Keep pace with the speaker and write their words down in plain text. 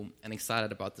and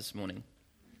excited about this morning.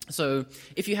 So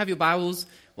if you have your Bibles,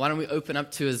 why don't we open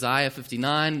up to Isaiah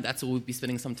 59? That's where we'll be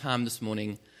spending some time this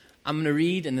morning. I'm going to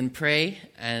read and then pray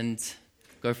and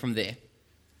go from there.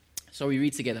 So we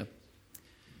read together.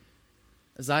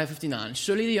 Isaiah 59.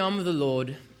 Surely the arm of the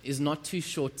Lord is not too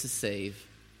short to save,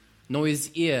 nor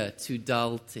his ear too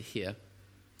dull to hear.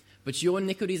 But your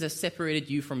iniquities have separated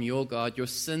you from your God. Your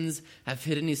sins have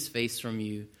hidden his face from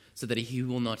you, so that he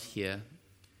will not hear.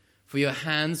 For your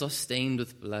hands are stained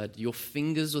with blood, your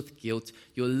fingers with guilt,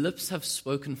 your lips have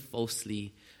spoken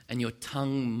falsely, and your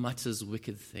tongue mutters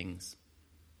wicked things.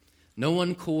 No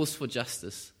one calls for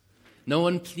justice. No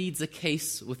one pleads a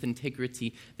case with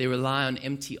integrity. They rely on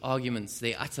empty arguments.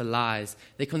 They utter lies.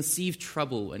 They conceive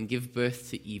trouble and give birth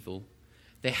to evil.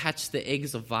 They hatch the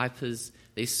eggs of vipers.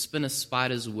 They spin a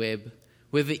spider's web.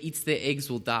 Whoever eats their eggs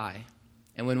will die.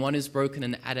 And when one is broken,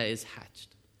 an adder is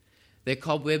hatched. Their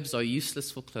cobwebs are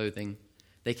useless for clothing.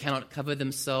 They cannot cover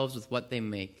themselves with what they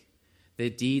make. Their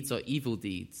deeds are evil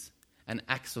deeds, and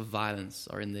acts of violence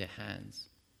are in their hands.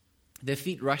 Their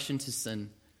feet rush into sin.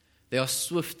 They are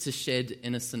swift to shed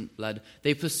innocent blood.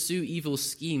 They pursue evil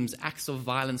schemes. Acts of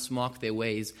violence mark their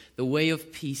ways. The way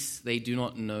of peace they do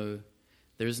not know.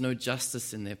 There is no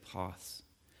justice in their paths.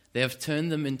 They have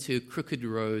turned them into crooked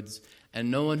roads, and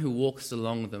no one who walks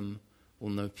along them will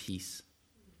know peace.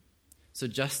 So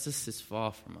justice is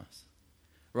far from us.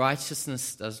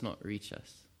 Righteousness does not reach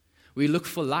us. We look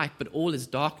for light, but all is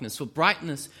darkness, for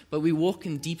brightness, but we walk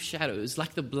in deep shadows.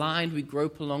 Like the blind, we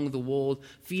grope along the wall,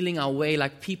 feeling our way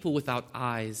like people without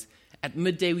eyes. At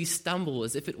midday, we stumble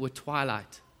as if it were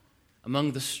twilight.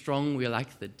 Among the strong, we are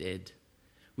like the dead.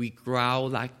 We growl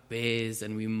like bears,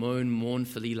 and we moan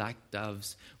mournfully like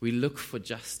doves. We look for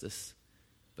justice,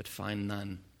 but find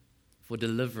none. For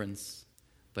deliverance,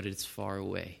 but it is far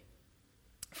away.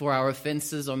 For our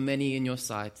offenses are many in your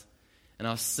sight, and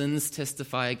our sins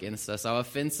testify against us. Our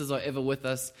offenses are ever with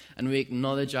us, and we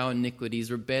acknowledge our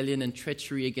iniquities, rebellion and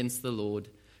treachery against the Lord,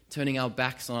 turning our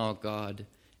backs on our God,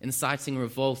 inciting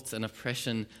revolt and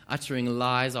oppression, uttering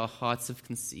lies our hearts have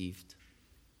conceived.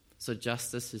 So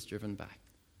justice is driven back.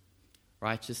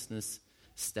 Righteousness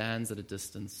stands at a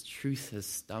distance. Truth has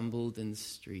stumbled in the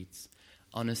streets.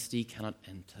 Honesty cannot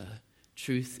enter.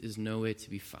 Truth is nowhere to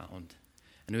be found.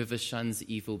 And whoever shuns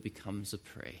evil becomes a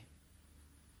prey.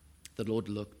 The Lord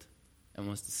looked and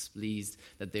was displeased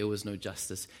that there was no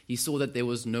justice. He saw that there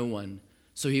was no one,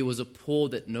 so he was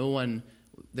appalled that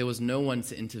there was no one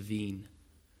to intervene.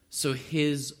 So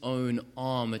his own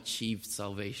arm achieved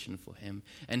salvation for him,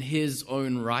 and his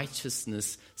own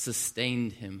righteousness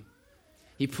sustained him.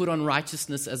 He put on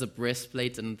righteousness as a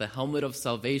breastplate and the helmet of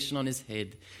salvation on his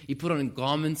head. He put on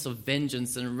garments of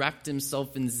vengeance and wrapped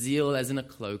himself in zeal as in a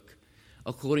cloak.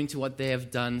 According to what they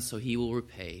have done, so he will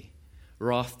repay.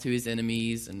 Wrath to his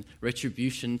enemies and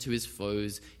retribution to his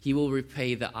foes. He will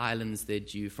repay the islands their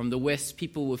due. From the west,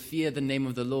 people will fear the name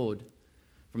of the Lord.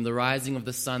 From the rising of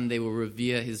the sun, they will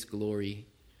revere his glory.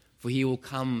 For he will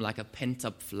come like a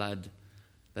pent-up flood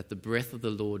that the breath of the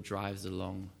Lord drives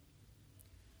along.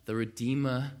 The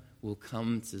Redeemer will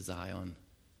come to Zion,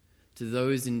 to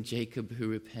those in Jacob who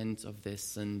repent of their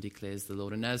sin, declares the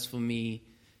Lord. And as for me,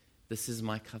 this is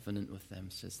my covenant with them,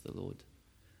 says the Lord.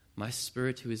 My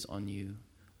spirit who is on you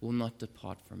will not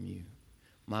depart from you.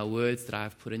 My words that I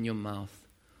have put in your mouth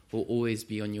will always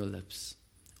be on your lips,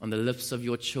 on the lips of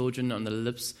your children, on the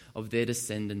lips of their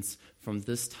descendants, from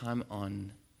this time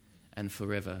on and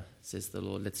forever, says the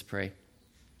Lord. Let's pray.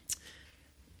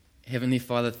 Heavenly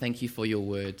Father, thank you for your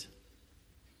word.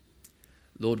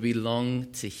 Lord, we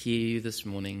long to hear you this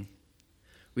morning.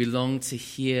 We long to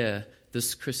hear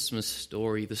this Christmas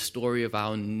story, the story of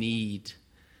our need,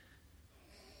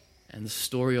 and the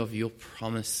story of your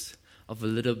promise of a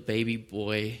little baby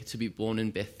boy to be born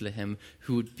in Bethlehem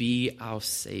who would be our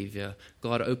Savior.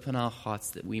 God, open our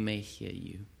hearts that we may hear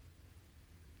you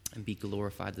and be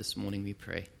glorified this morning, we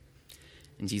pray.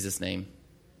 In Jesus' name,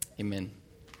 amen.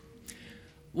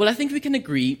 Well, I think we can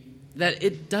agree that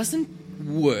it doesn't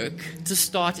work to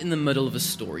start in the middle of a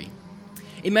story.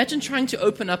 Imagine trying to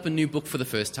open up a new book for the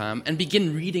first time and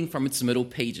begin reading from its middle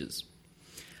pages.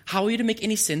 How are you to make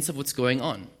any sense of what's going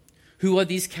on? Who are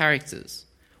these characters?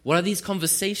 What are these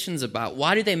conversations about?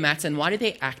 Why do they matter and why do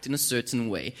they act in a certain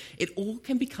way? It all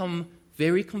can become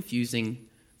very confusing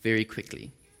very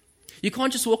quickly. You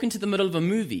can't just walk into the middle of a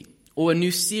movie or a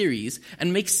new series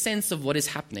and make sense of what is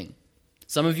happening.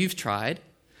 Some of you've tried,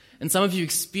 and some of you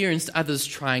experienced others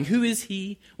trying. Who is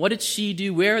he? What did she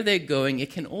do? Where are they going?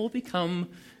 It can all become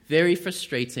very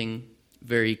frustrating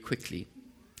very quickly.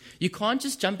 You can't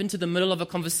just jump into the middle of a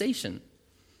conversation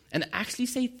and actually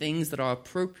say things that are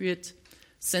appropriate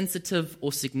sensitive,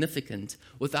 or significant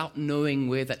without knowing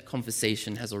where that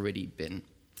conversation has already been.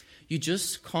 You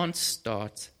just can't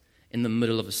start in the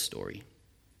middle of a story.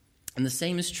 And the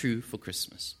same is true for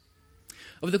Christmas.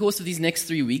 Over the course of these next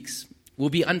 3 weeks, we'll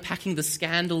be unpacking the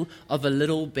scandal of a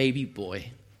little baby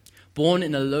boy, born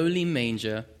in a lowly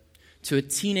manger to a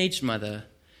teenage mother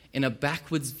in a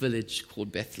backwoods village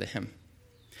called Bethlehem.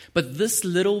 But this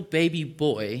little baby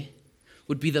boy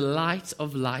would be the light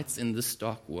of lights in this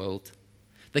dark world,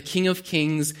 the King of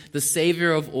Kings, the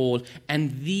Savior of all,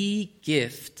 and the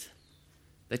gift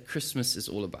that Christmas is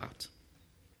all about.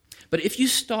 But if you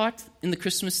start in the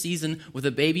Christmas season with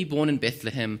a baby born in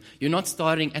Bethlehem, you're not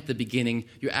starting at the beginning,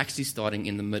 you're actually starting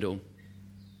in the middle.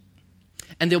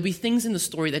 And there'll be things in the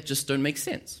story that just don't make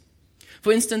sense.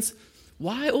 For instance,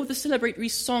 why all the celebratory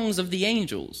songs of the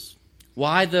angels?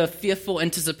 Why the fearful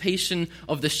anticipation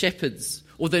of the shepherds?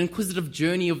 Or the inquisitive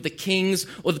journey of the kings?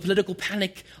 Or the political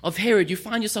panic of Herod? You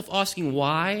find yourself asking,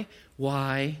 why?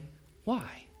 Might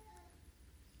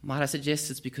I suggest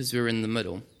it's because we're in the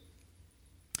middle?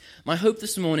 My hope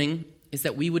this morning is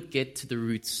that we would get to the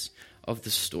roots of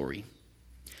the story.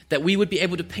 That we would be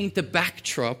able to paint the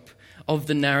backdrop of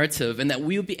the narrative, and that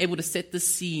we would be able to set the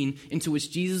scene into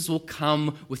which Jesus will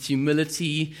come with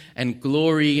humility and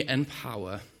glory and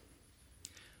power.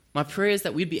 My prayer is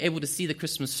that we'd be able to see the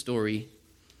Christmas story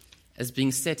as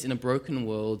being set in a broken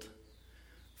world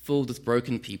filled with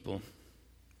broken people,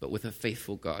 but with a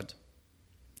faithful God.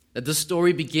 That the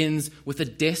story begins with a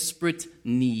desperate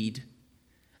need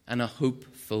and a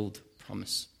hope-filled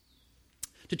promise.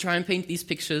 To try and paint these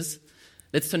pictures,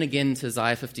 let's turn again to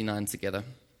Isaiah 59 together.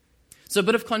 So a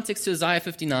bit of context to Isaiah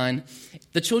 59.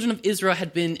 The children of Israel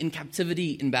had been in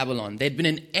captivity in Babylon. They'd been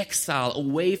in exile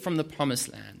away from the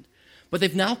promised land. But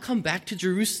they've now come back to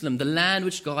Jerusalem, the land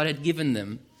which God had given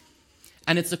them.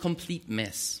 And it's a complete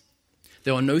mess.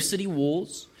 There are no city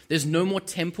walls. There's no more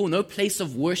temple, no place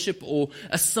of worship or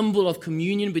a symbol of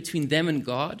communion between them and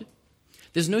God.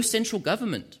 There's no central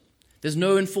government. There's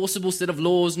no enforceable set of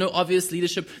laws, no obvious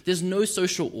leadership. There's no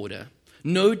social order,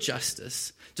 no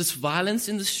justice, just violence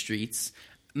in the streets,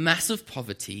 massive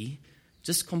poverty,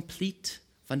 just complete,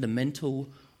 fundamental,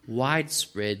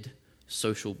 widespread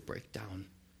social breakdown.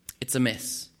 It's a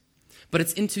mess. But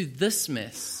it's into this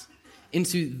mess,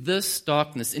 into this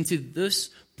darkness, into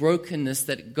this brokenness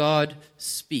that God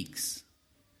speaks.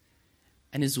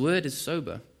 And his word is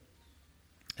sober,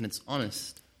 and it's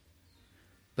honest,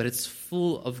 but it's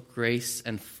full of grace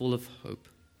and full of hope.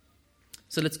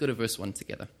 So let's go to verse 1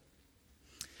 together.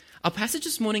 Our passage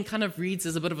this morning kind of reads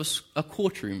as a bit of a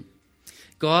courtroom.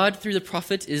 God, through the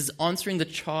prophet, is answering the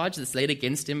charge that's laid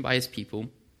against him by his people.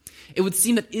 It would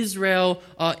seem that Israel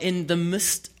are in the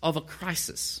midst of a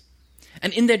crisis.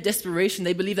 And in their desperation,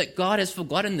 they believe that God has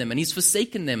forgotten them and he's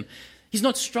forsaken them. He's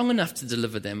not strong enough to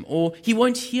deliver them, or he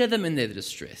won't hear them in their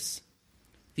distress.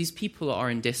 These people are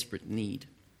in desperate need.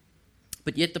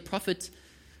 But yet the prophet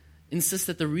insists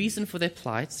that the reason for their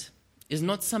plight is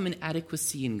not some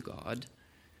inadequacy in God.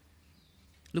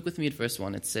 Look with me at verse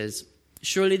 1. It says,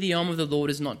 "Surely the arm of the Lord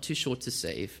is not too short to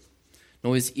save,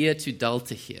 nor his ear too dull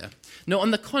to hear." No, on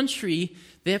the contrary,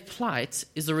 their plight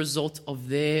is a result of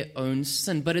their own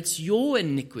sin. But it's your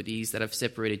iniquities that have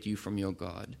separated you from your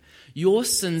God. Your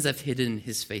sins have hidden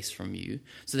his face from you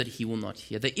so that he will not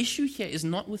hear. The issue here is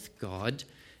not with God,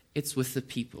 it's with the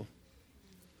people.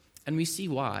 And we see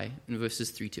why in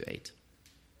verses 3 to 8.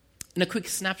 In a quick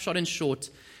snapshot in short,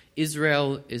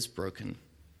 Israel is broken.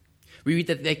 We read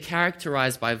that they're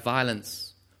characterized by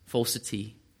violence,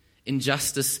 falsity,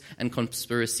 injustice, and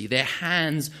conspiracy. Their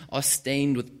hands are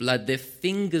stained with blood, their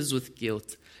fingers with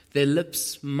guilt. Their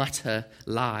lips mutter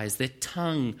lies, their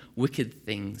tongue wicked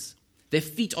things. Their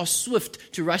feet are swift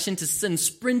to rush into sin,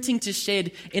 sprinting to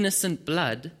shed innocent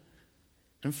blood.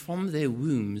 And from their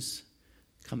wombs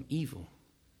come evil,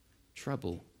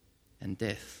 trouble, and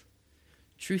death.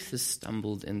 Truth has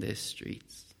stumbled in their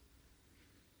streets.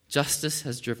 Justice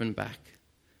has driven back,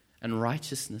 and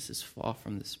righteousness is far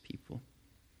from this people.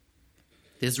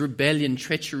 There's rebellion,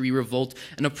 treachery, revolt,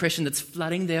 and oppression that's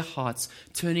flooding their hearts,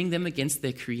 turning them against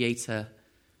their Creator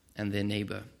and their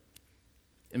neighbor.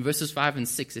 In verses 5 and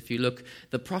 6, if you look,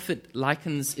 the prophet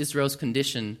likens Israel's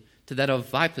condition to that of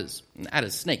vipers, and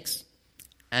adders, snakes,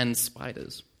 and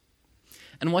spiders.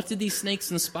 And what did these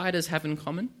snakes and spiders have in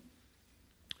common?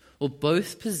 Well,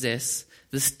 both possess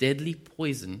this deadly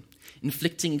poison,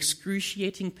 inflicting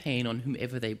excruciating pain on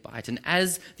whomever they bite. And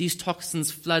as these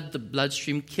toxins flood the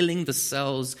bloodstream, killing the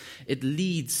cells, it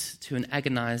leads to an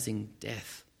agonizing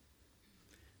death.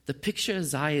 The picture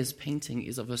Isaiah is painting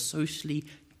is of a socially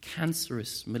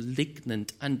cancerous,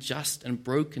 malignant, unjust, and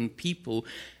broken people.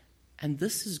 And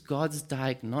this is God's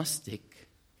diagnostic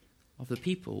of the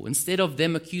people. Instead of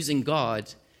them accusing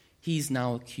God, he's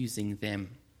now accusing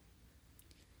them.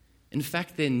 In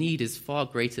fact, their need is far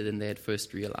greater than they had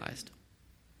first realized.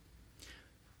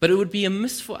 But it would be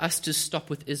amiss for us to stop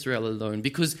with Israel alone,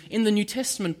 because in the New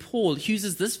Testament, Paul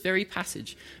uses this very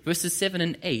passage, verses 7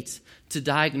 and 8, to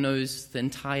diagnose the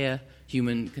entire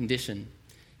human condition.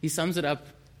 He sums it up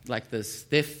like this: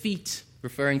 their feet,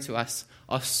 referring to us,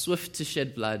 are swift to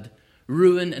shed blood.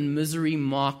 Ruin and misery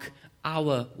mark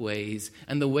our ways,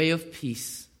 and the way of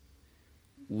peace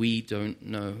we don't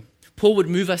know. Paul would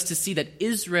move us to see that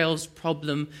Israel's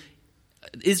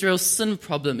sin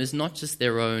problem is not just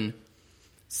their own.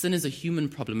 Sin is a human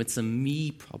problem. It's a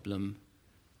me problem.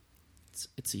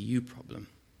 It's a you problem.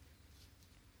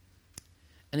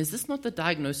 And is this not the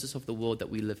diagnosis of the world that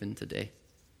we live in today?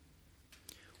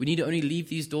 We need to only leave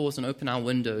these doors and open our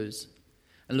windows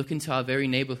and look into our very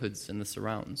neighborhoods and the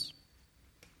surrounds.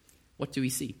 What do we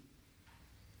see?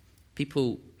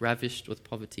 People ravished with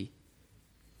poverty.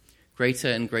 Greater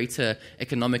and greater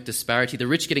economic disparity. The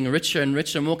rich getting richer and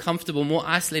richer, more comfortable, more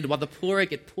isolated, while the poorer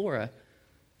get poorer.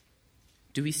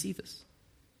 Do we see this?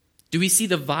 Do we see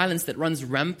the violence that runs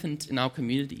rampant in our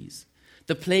communities?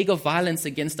 The plague of violence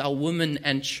against our women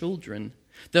and children?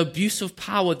 The abuse of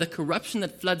power, the corruption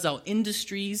that floods our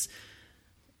industries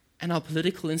and our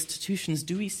political institutions?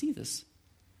 Do we see this?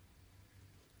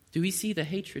 Do we see the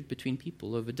hatred between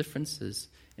people over differences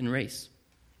in race,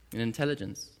 in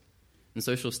intelligence, in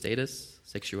social status,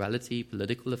 sexuality,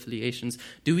 political affiliations?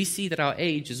 Do we see that our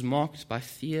age is marked by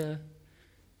fear,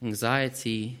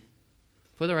 anxiety,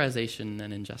 polarization,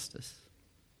 and injustice?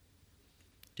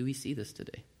 Do we see this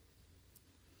today?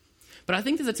 But I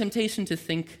think there's a temptation to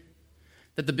think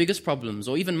that the biggest problems,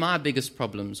 or even my biggest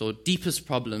problems, or deepest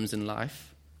problems in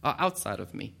life are outside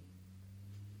of me,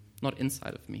 not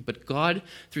inside of me. But God,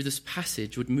 through this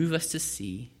passage, would move us to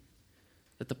see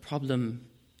that the problem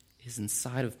is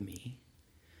inside of me,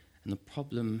 and the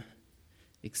problem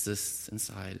exists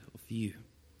inside of you.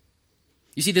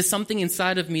 You see, there's something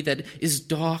inside of me that is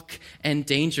dark and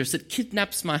dangerous. It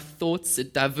kidnaps my thoughts,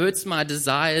 it diverts my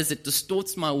desires, it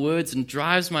distorts my words and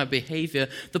drives my behavior.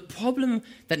 The problem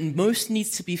that most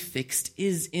needs to be fixed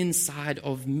is inside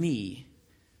of me,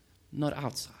 not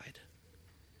outside.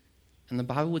 And the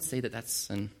Bible would say that that's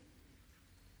sin.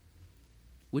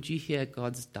 Would you hear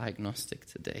God's diagnostic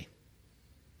today?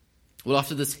 Well,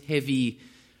 after this heavy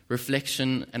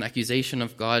reflection and accusation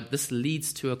of God, this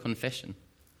leads to a confession.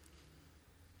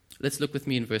 Let's look with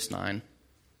me in verse 9.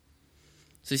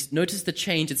 So notice the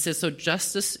change. It says, so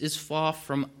justice is far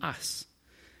from us,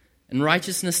 and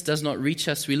righteousness does not reach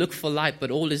us. We look for light,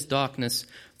 but all is darkness.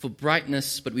 For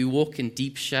brightness, but we walk in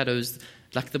deep shadows.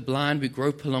 Like the blind, we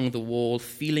grope along the wall,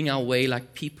 feeling our way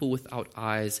like people without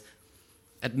eyes.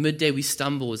 At midday, we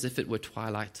stumble as if it were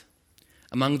twilight.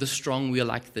 Among the strong, we are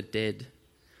like the dead.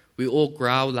 We all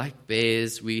growl like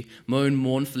bears. We moan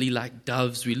mournfully like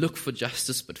doves. We look for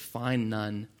justice, but find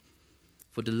none.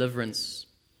 For deliverance,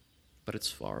 but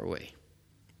it's far away.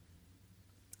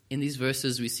 In these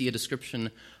verses, we see a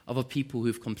description of a people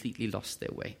who've completely lost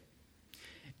their way.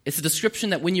 It's a description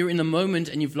that when you're in a moment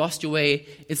and you've lost your way,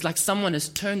 it's like someone has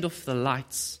turned off the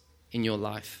lights in your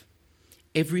life.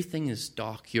 Everything is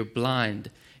dark. You're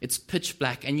blind. It's pitch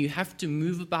black, and you have to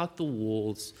move about the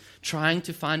walls, trying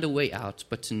to find a way out,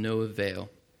 but to no avail.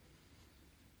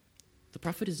 The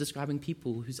prophet is describing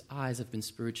people whose eyes have been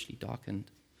spiritually darkened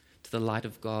to the light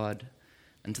of God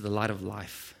and to the light of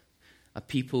life, a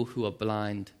people who are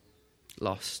blind,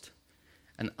 lost,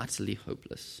 and utterly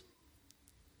hopeless.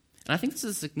 And I think this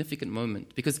is a significant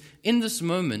moment, because in this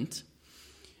moment,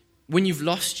 when you've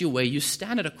lost your way, you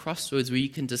stand at a crossroads where you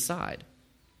can decide.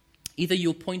 Either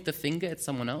you'll point the finger at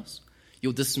someone else,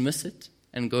 you'll dismiss it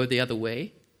and go the other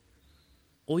way,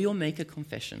 or you'll make a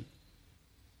confession.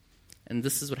 And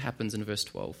this is what happens in verse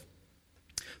 12.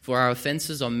 For our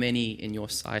offenses are many in your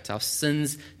sight. Our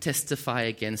sins testify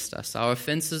against us. Our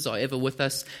offenses are ever with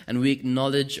us, and we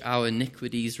acknowledge our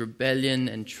iniquities, rebellion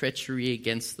and treachery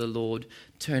against the Lord,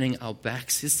 turning our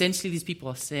backs. Essentially, these people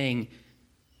are saying,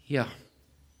 yeah,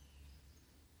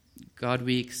 God,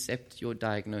 we accept your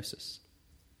diagnosis.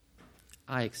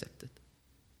 I accept it.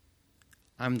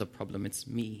 I'm the problem. It's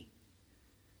me.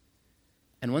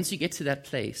 And once you get to that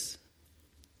place,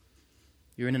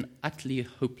 you're in an utterly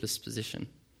hopeless position.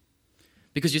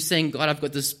 Because you're saying, God, I've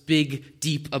got this big,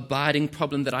 deep, abiding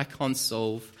problem that I can't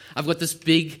solve. I've got this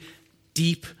big,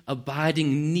 deep,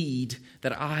 abiding need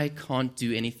that I can't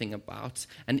do anything about.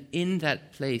 And in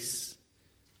that place,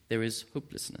 there is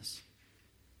hopelessness.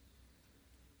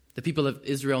 The people of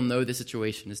Israel know the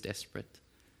situation is desperate.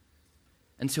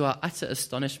 And to our utter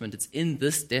astonishment, it's in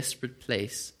this desperate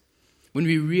place, when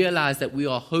we realize that we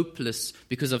are hopeless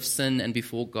because of sin and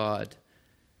before God,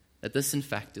 that this in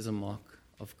fact is a mark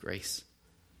of grace.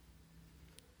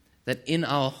 That in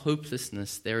our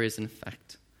hopelessness there is in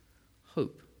fact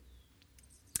hope.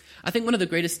 I think one of the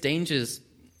greatest dangers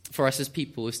for us as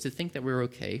people is to think that we're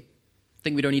okay.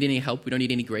 Think we don't need any help, we don't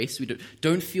need any grace, we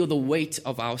don't feel the weight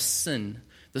of our sin,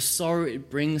 the sorrow it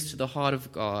brings to the heart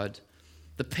of God,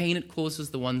 the pain it causes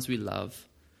the ones we love,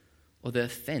 or the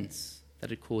offense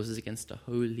that it causes against a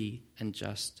holy and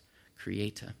just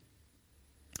Creator.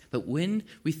 But when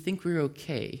we think we're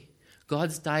okay,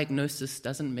 God's diagnosis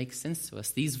doesn't make sense to us.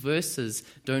 These verses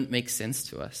don't make sense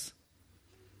to us.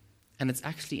 And it's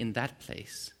actually in that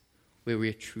place where we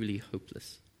are truly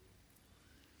hopeless.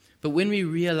 But when we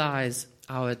realize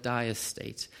our dire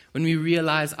state, when we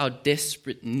realize our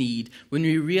desperate need, when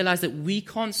we realize that we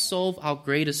can't solve our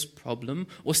greatest problem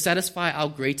or satisfy our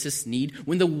greatest need,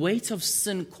 when the weight of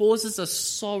sin causes us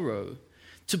sorrow,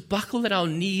 to buckle at our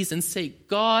knees and say,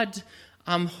 God,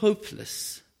 I'm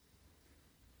hopeless.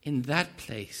 In that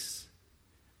place,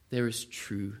 there is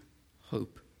true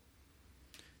hope.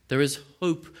 There is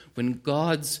hope when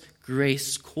God's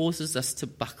grace causes us to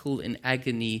buckle in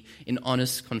agony, in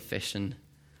honest confession,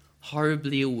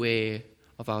 horribly aware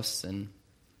of our sin,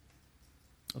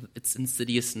 of its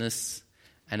insidiousness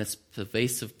and its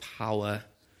pervasive power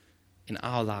in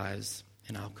our lives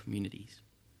and our communities.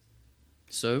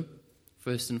 So,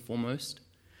 first and foremost,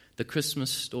 the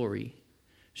Christmas story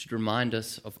should remind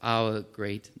us of our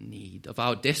great need, of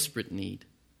our desperate need,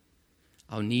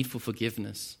 our need for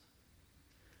forgiveness,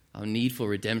 our need for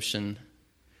redemption,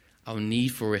 our need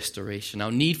for restoration,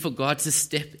 our need for God to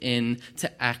step in,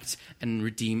 to act and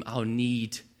redeem, our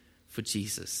need for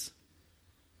Jesus.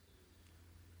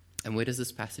 And where does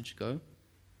this passage go?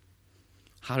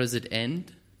 How does it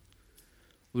end?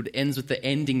 It ends with the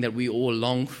ending that we all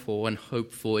long for and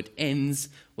hope for. It ends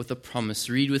with a promise.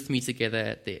 Read with me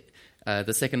together at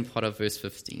the second part of verse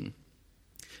 15.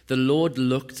 The Lord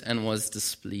looked and was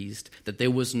displeased that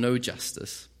there was no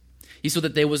justice. He saw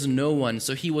that there was no one,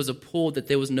 so he was appalled that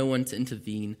there was no one to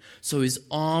intervene. So his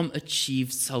arm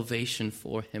achieved salvation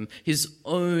for him. His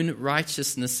own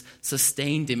righteousness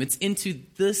sustained him. It's into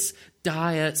this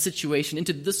dire situation,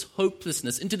 into this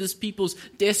hopelessness, into this people's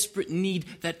desperate need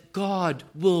that God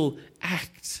will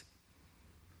act.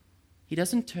 He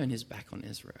doesn't turn his back on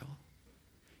Israel.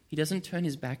 He doesn't turn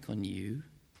his back on you.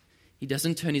 He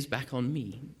doesn't turn his back on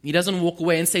me. He doesn't walk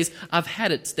away and says, I've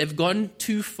had it. They've gone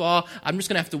too far. I'm just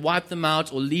going to have to wipe them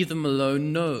out or leave them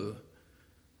alone. No.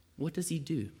 What does he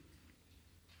do?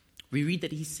 We read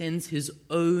that he sends his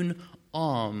own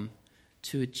arm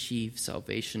to achieve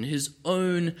salvation, his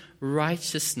own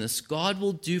righteousness. God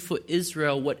will do for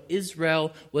Israel what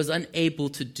Israel was unable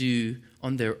to do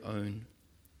on their own.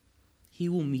 He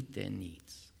will meet their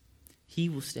needs. He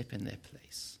will step in their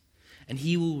place. And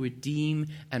he will redeem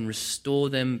and restore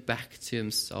them back to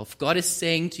himself. God is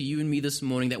saying to you and me this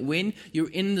morning that when you're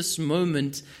in this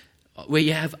moment where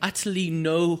you have utterly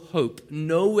no hope,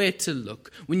 nowhere to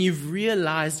look, when you've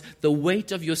realized the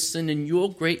weight of your sin and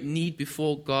your great need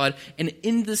before God, and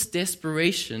in this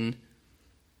desperation,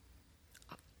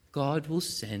 God will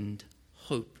send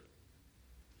hope.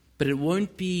 But it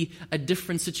won't be a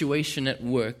different situation at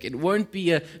work. It won't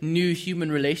be a new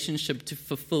human relationship to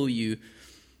fulfill you,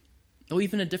 or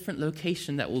even a different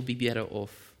location that will be better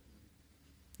off.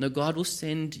 No, God will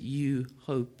send you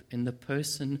hope in the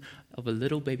person of a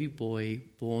little baby boy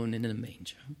born in a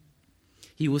manger.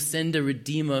 He will send a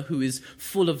Redeemer who is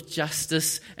full of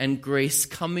justice and grace,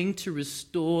 coming to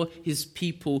restore his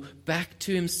people back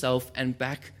to himself and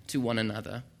back to one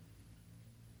another.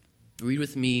 Read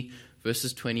with me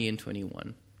verses 20 and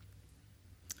 21.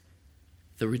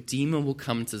 The Redeemer will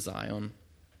come to Zion,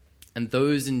 and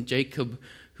those in Jacob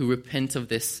who repent of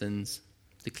their sins,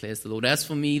 declares the Lord. As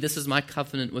for me, this is my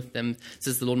covenant with them,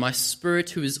 says the Lord. My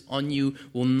spirit who is on you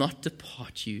will not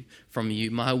depart from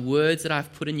you. My words that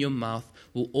I've put in your mouth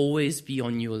will always be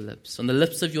on your lips, on the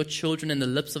lips of your children and the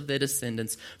lips of their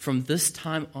descendants, from this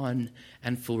time on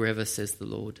and forever, says the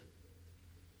Lord.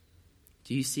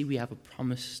 Do you see we have the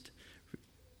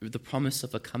promise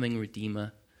of a coming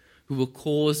Redeemer who will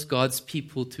cause God's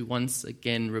people to once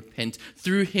again repent.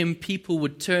 Through him, people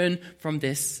would turn from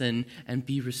their sin and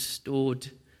be restored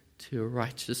to a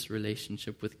righteous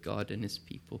relationship with God and his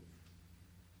people.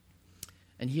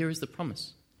 And here is the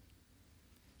promise.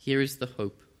 Here is the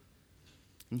hope.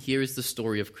 And here is the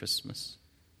story of Christmas.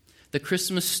 The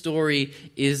Christmas story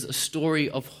is a story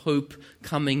of hope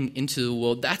coming into the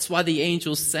world. That's why the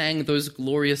angels sang those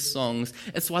glorious songs.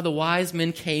 It's why the wise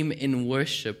men came in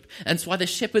worship. And it's why the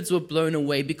shepherds were blown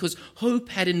away, because hope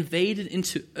had invaded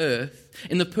into earth.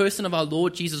 In the person of our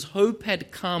Lord Jesus, hope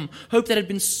had come. Hope that had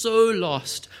been so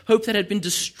lost, hope that had been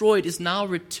destroyed, is now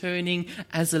returning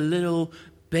as a little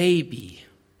baby.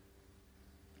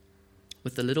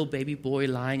 With the little baby boy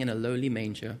lying in a lowly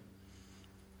manger,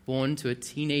 born to a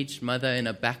teenage mother in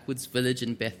a backwoods village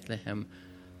in Bethlehem,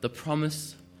 the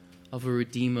promise of a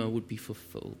Redeemer would be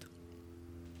fulfilled.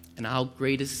 And our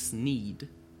greatest need,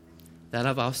 that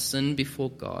of our sin before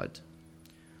God,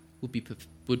 would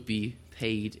be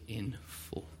paid in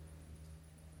full.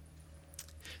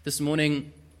 This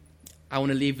morning, I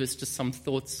want to leave us just some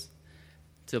thoughts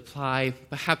to apply.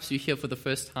 Perhaps you're here for the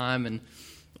first time,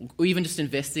 or even just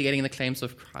investigating the claims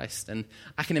of Christ. And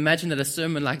I can imagine that a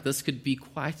sermon like this could be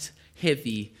quite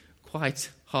heavy,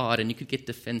 quite hard, and you could get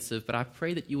defensive. But I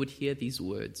pray that you would hear these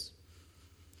words,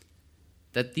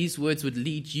 that these words would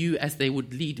lead you as they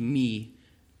would lead me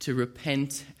to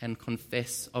repent and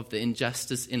confess of the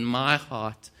injustice in my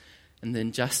heart and the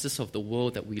injustice of the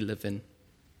world that we live in.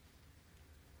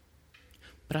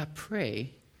 But I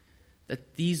pray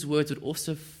that these words would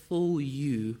also fill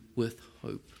you with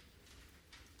hope.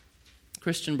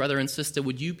 Christian brother and sister,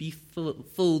 would you be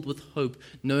filled with hope,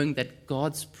 knowing that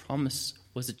God's promise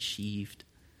was achieved,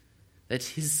 that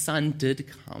his Son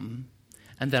did come,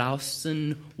 and that our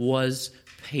sin was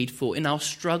paid for? In our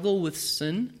struggle with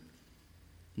sin,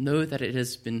 know that it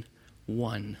has been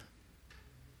won.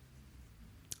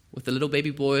 With the little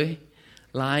baby boy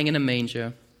lying in a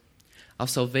manger, our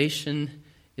salvation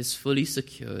is fully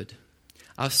secured,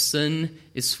 our sin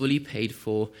is fully paid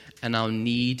for, and our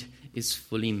need is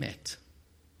fully met.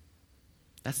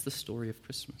 That's the story of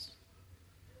Christmas.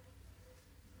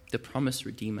 The promised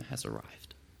Redeemer has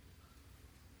arrived.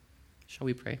 Shall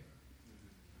we pray?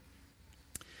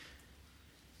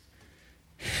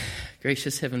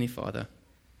 Gracious Heavenly Father,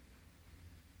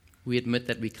 we admit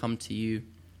that we come to you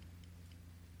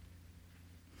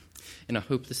in a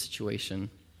hopeless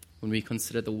situation when we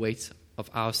consider the weight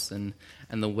of our sin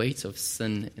and the weight of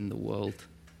sin in the world.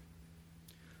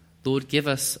 Lord, give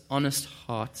us honest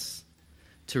hearts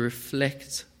to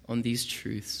reflect on these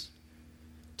truths,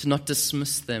 to not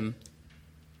dismiss them,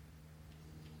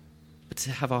 but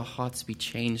to have our hearts be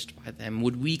changed by them.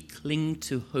 Would we cling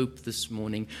to hope this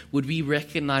morning? Would we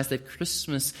recognize that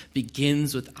Christmas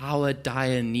begins with our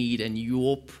dire need and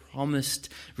your promised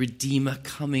Redeemer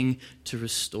coming to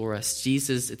restore us?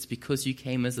 Jesus, it's because you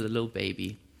came as a little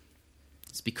baby.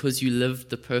 It's because you lived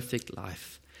the perfect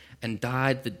life and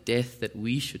died the death that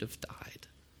we should have died,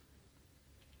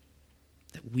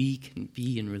 that we can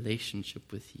be in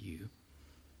relationship with you.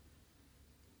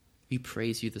 We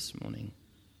praise you this morning.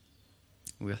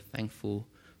 We are thankful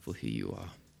for who you are.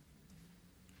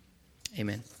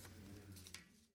 Amen.